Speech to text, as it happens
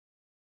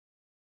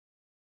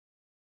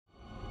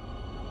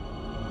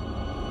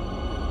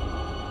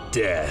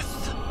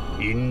Death.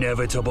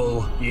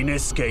 Inevitable,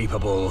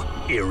 inescapable,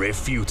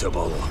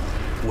 irrefutable.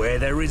 Where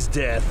there is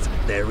death,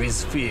 there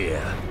is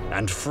fear.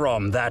 And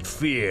from that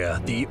fear,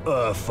 the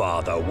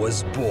WARHAMMER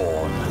was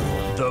born.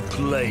 The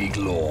Plague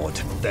Lord,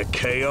 the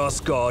Chaos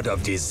God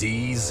of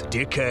disease,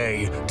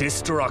 decay,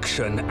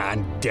 destruction,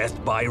 and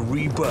death by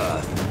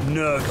rebirth.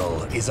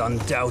 Nurgle is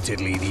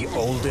undoubtedly the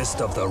oldest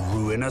of the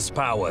ruinous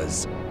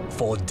powers,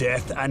 for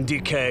death and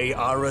decay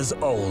are as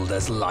old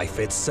as life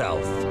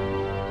itself.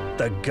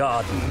 The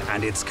garden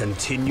and its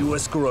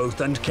continuous growth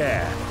and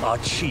care are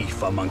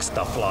chief amongst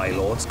the Fly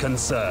Lord's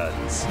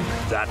concerns.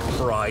 That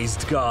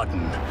prized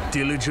garden,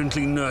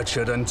 diligently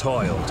nurtured and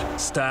toiled,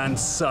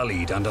 stands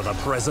sullied under the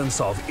presence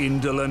of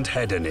indolent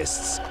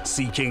hedonists,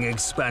 seeking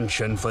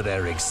expansion for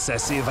their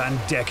excessive and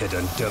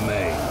decadent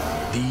domain.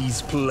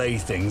 These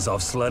playthings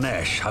of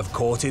Slaanesh have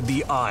courted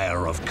the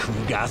ire of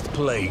Kugath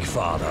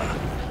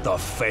Plaguefather, the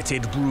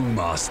fetid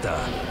brewmaster,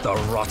 the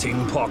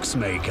rotting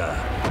poxmaker.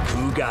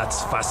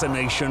 Kugath's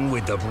fascination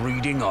with the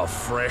breeding of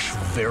fresh,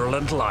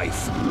 virulent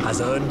life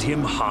has earned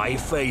him high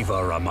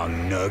favor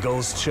among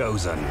Nurgle's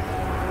chosen.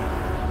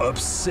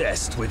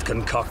 Obsessed with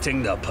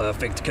concocting the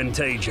perfect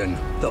contagion,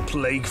 the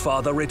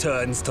Plaguefather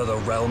returns to the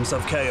realms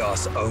of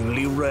chaos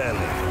only rarely,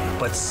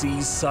 but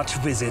sees such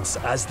visits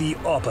as the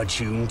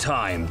opportune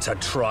time to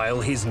trial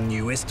his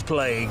newest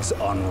plagues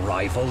on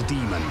rival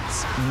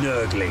demons.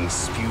 Nurglings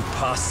spew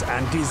pus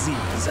and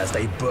disease as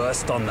they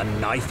burst on the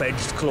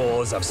knife-edged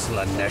claws of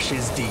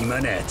Slaanesh's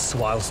demonettes,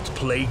 whilst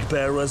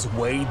plague-bearers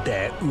wade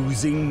their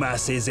oozing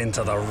masses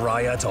into the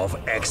riot of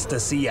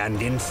ecstasy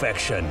and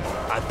infection.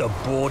 At the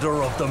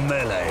border of the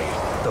melee,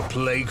 the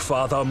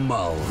Plaguefather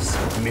mulls,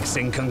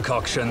 mixing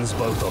concoctions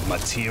both of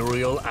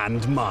material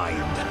and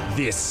mind.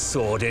 This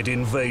sordid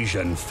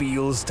invasion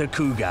feels to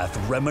Kugath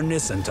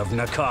reminiscent of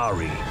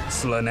Nakari,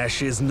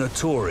 Slaanesh's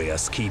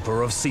notorious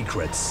keeper of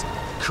secrets.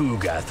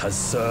 Kugath has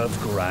served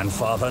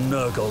Grandfather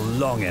Nurgle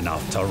long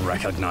enough to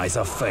recognize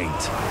a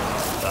feint.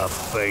 A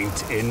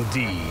feint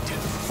indeed.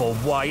 For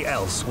why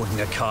else would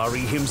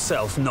Nakari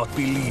himself not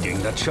be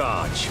leading the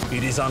charge?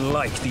 It is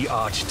unlike the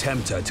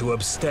Arch-Tempter to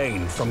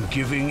abstain from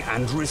giving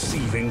and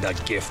receiving the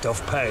gift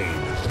of pain.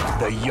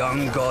 The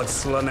young god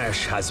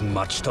Slaanesh has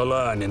much to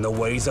learn in the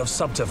ways of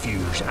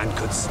subterfuge and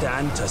could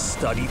stand to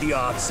study the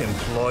arts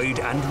employed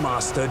and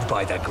mastered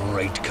by the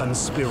great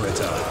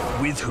conspirator,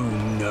 with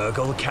whom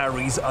Nurgle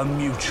carries a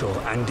mutual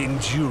and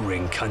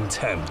enduring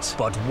contempt.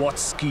 But what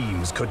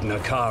schemes could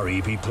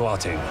Nakari be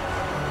plotting?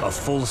 A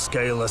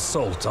full-scale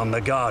assault on the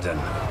garden?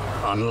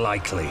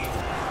 Unlikely.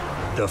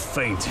 The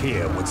feint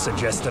here would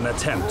suggest an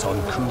attempt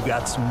on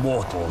Kugath's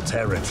mortal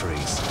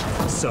territories.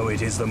 So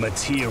it is the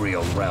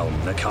material realm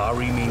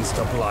Nakari means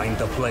to blind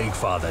the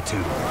Plaguefather to.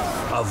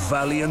 A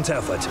valiant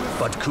effort,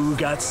 but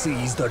Kugath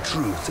sees the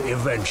truth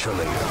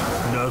eventually.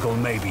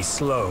 Nurgle may be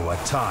slow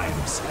at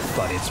times,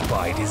 but it's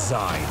by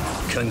design.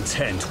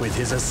 Content with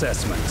his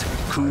assessment,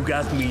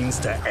 Kugath means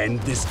to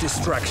end this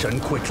distraction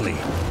quickly.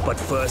 But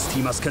first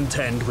he must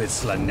contend with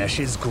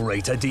Slaanesh's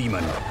greater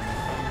demon.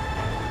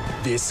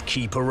 This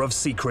Keeper of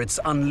Secrets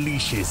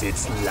unleashes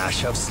its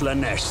Lash of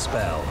Slaanesh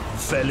spell,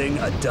 felling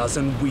a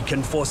dozen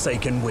weakened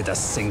Forsaken with a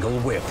single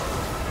whip.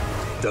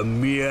 The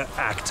mere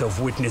act of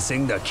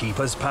witnessing the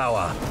Keeper's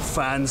power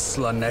fans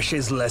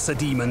Slaanesh's lesser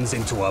demons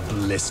into a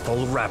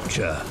blissful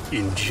rapture,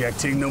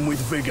 injecting them with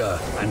vigor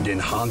and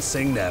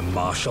enhancing their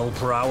martial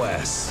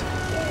prowess.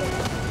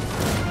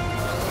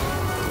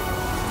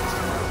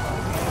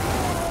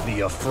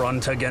 The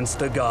affront against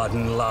the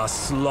garden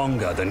lasts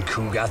longer than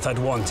Kugath had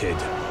wanted.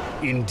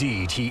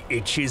 Indeed, he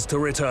itches to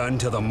return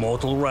to the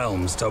mortal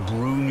realms to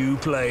brew new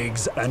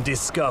plagues and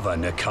discover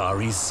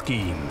Nakari's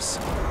schemes.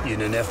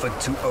 In an effort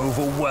to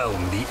overwhelm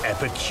the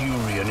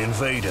Epicurean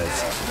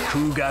invaders,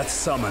 Kugath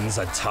summons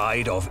a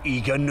tide of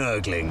eager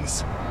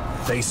Nurglings.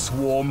 They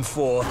swarm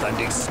forth and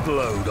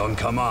explode on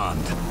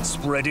command,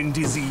 spreading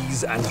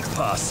disease and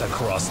pus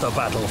across the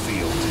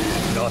battlefield.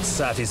 Not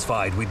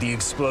satisfied with the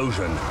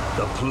explosion,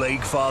 the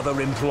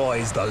Plaguefather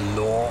employs the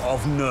law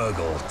of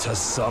Nurgle to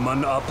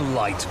summon up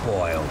light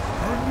boil.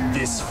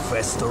 This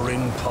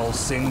festering,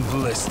 pulsing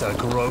blister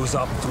grows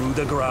up through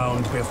the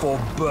ground before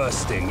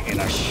bursting in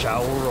a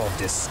shower of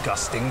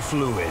disgusting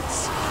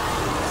fluids.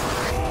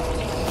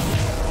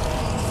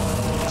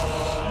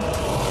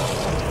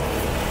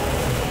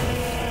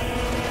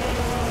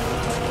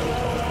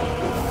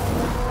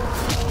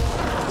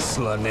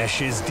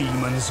 Slaanesh's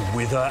demons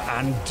wither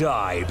and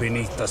die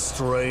beneath the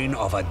strain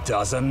of a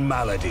dozen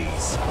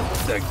maladies.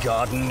 The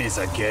garden is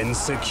again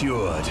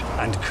secured,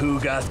 and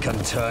Kugath can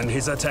turn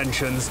his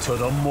attentions to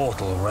the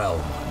mortal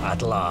realm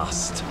at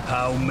last.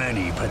 How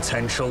many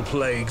potential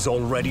plagues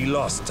already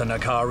lost to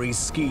Nakari's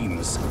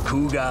schemes,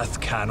 Kugath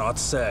cannot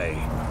say.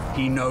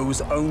 He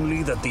knows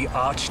only that the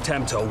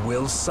Arch-Tempter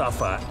will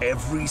suffer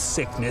every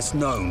sickness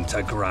known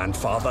to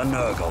Grandfather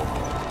Nurgle.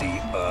 The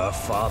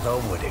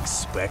WARHAMMER would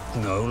expect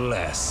no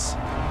less.